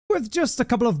With just a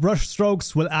couple of brush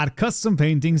strokes, we'll add custom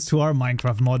paintings to our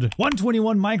Minecraft mod.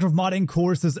 121 Minecraft modding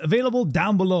course is available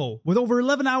down below, with over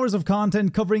 11 hours of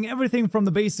content covering everything from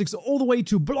the basics all the way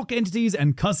to block entities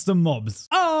and custom mobs.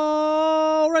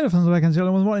 Alright, friends, back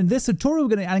in this tutorial,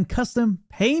 we're going to add custom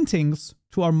paintings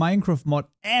to our Minecraft mod,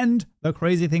 and the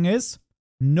crazy thing is,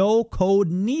 no code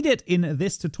needed in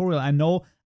this tutorial. I know,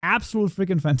 absolutely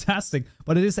freaking fantastic,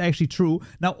 but it is actually true.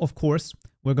 Now, of course,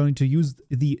 we're going to use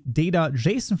the data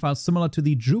JSON files similar to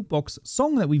the jukebox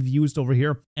song that we've used over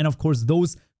here. And of course,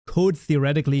 those could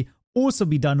theoretically also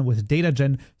be done with data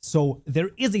gen. So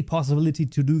there is a possibility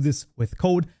to do this with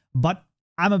code, but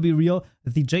I'm gonna be real,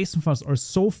 the JSON files are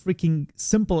so freaking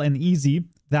simple and easy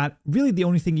that really the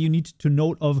only thing you need to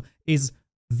note of is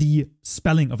the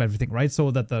spelling of everything, right? So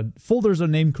that the folders are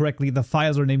named correctly, the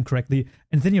files are named correctly,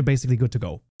 and then you're basically good to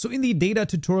go. So in the data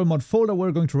tutorial mod folder,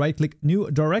 we're going to right click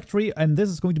new directory, and this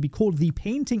is going to be called the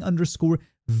painting underscore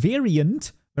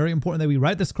variant. Very important that we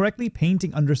write this correctly,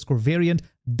 painting underscore variant.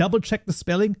 Double check the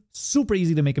spelling, super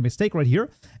easy to make a mistake right here.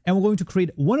 And we're going to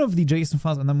create one of the JSON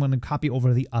files, and then I'm going to copy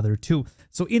over the other two.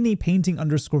 So in the painting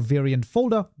underscore variant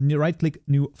folder, right click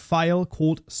new file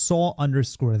called saw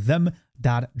underscore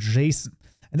them.json.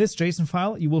 And this JSON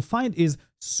file you will find is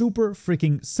super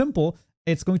freaking simple.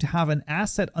 It's going to have an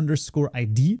asset underscore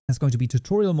ID. It's going to be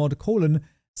tutorial mod colon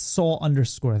saw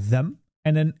underscore them.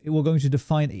 And then we're going to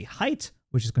define a height,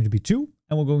 which is going to be 2.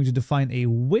 And we're going to define a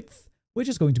width, which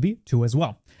is going to be 2 as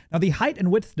well. Now the height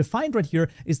and width defined right here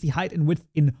is the height and width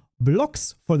in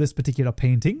blocks for this particular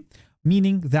painting.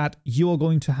 Meaning that you are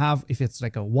going to have, if it's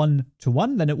like a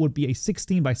 1:1, then it would be a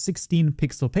 16 by 16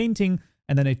 pixel painting.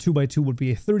 And then a 2x2 would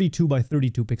be a 32 by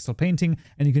 32 pixel painting.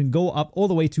 And you can go up all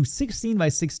the way to 16 by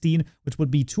 16, which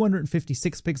would be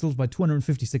 256 pixels by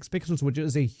 256 pixels, which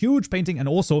is a huge painting. And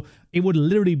also, it would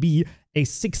literally be a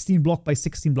 16 block by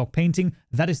 16 block painting.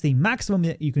 That is the maximum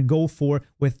that you can go for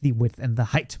with the width and the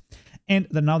height. And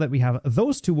then now that we have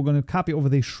those two, we're going to copy over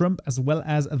the shrimp as well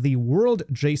as the world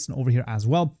JSON over here as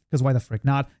well. Because why the frick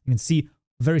not? You can see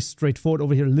very straightforward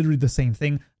over here, literally the same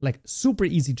thing, like super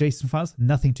easy JSON files,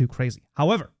 nothing too crazy.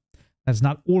 However, that's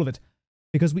not all of it,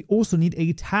 because we also need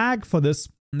a tag for this,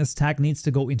 and this tag needs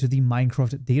to go into the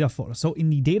Minecraft data folder. So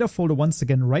in the data folder, once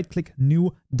again, right click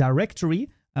new directory,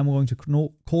 and we're going to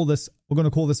call this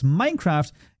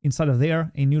Minecraft. Inside of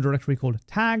there, a new directory called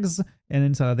tags, and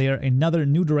inside of there, another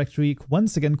new directory,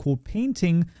 once again called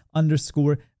painting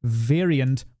underscore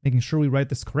variant, making sure we write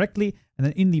this correctly. And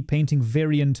then in the painting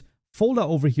variant folder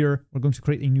over here, we're going to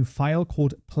create a new file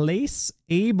called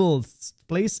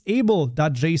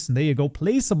placeable.json. There you go,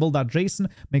 placeable.json.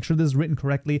 Make sure this is written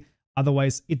correctly,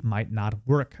 otherwise it might not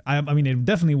work. I mean, it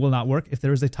definitely will not work if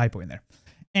there is a typo in there.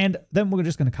 And then we're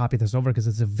just going to copy this over because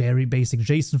it's a very basic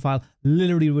JSON file.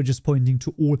 Literally, we're just pointing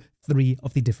to all 3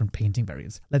 of the different painting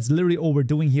variants. That's literally all we're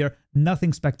doing here.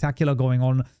 Nothing spectacular going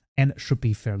on, and should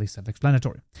be fairly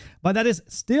self-explanatory. But that is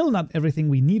still not everything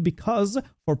we need, because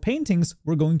for paintings,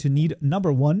 we're going to need, number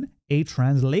 1, a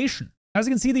translation. As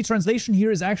you can see, the translation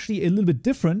here is actually a little bit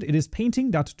different. It is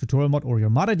painting.tutorialmod or your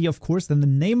mod ID, of course, then the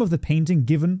name of the painting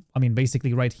given, I mean,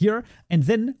 basically right here. And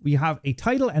then we have a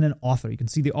title and an author. You can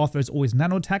see the author is always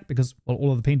nanotech because, well,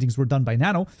 all of the paintings were done by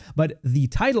nano, but the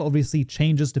title obviously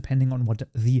changes depending on what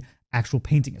the actual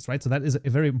painting is, right? So that is a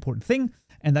very important thing,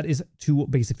 and that is to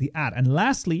basically add. And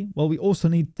lastly, well, we also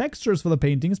need textures for the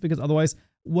paintings, because otherwise,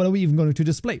 what are we even going to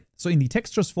display? So in the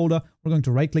textures folder, we're going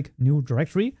to right-click new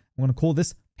directory. I'm going to call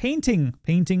this painting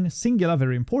singular,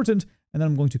 very important. And then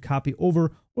I'm going to copy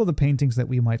over all the paintings that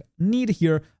we might need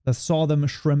here, the saw them,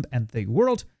 shrimp, and the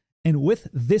world. And with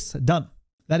this done,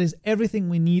 that is everything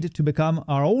we need to become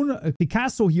our own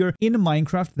Picasso here in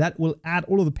Minecraft that will add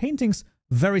all of the paintings.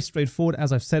 Very straightforward,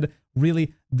 as I've said.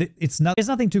 Really, it's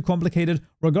nothing too complicated.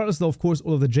 Regardless, though, of course,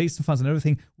 all of the JSON files and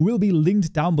everything will be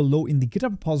linked down below in the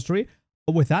GitHub repository.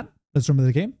 But with that, let's jump into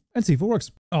the game and see if it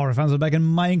works. Alright, fans, we're back in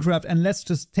Minecraft, and let's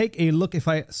just take a look. If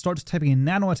I start typing in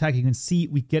nano attack, you can see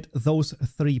we get those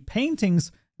 3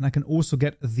 paintings. And I can also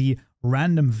get the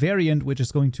random variant, which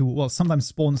is going to, well, sometimes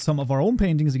spawn some of our own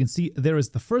paintings. You can see there is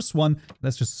the first one.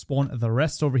 Let's just spawn the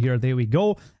rest over here. There we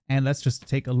go. And let's just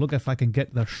take a look if I can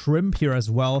get the shrimp here as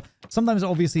well. Sometimes,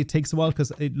 obviously, it takes a while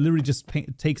because it literally just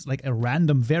takes like a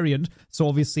random variant. So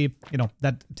obviously, you know,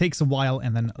 that takes a while.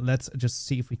 And then let's just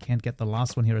see if we can't get the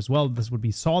last one here as well. This would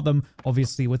be saw them,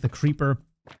 obviously, with the creeper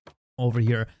over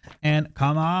here. And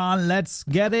come on, let's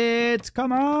get it.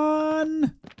 Come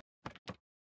on.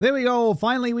 There we go,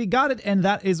 finally we got it, and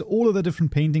that is all of the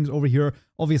different paintings over here,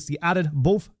 obviously added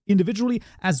both individually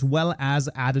as well as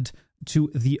added to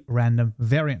the random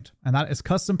variant. And that is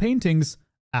custom paintings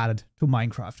added to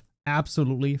Minecraft.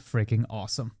 Absolutely freaking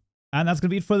awesome. And that's gonna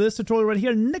be it for this tutorial right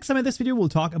here. Next time in this video, we'll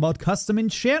talk about custom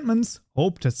enchantments.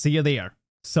 Hope to see you there.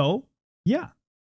 So, yeah.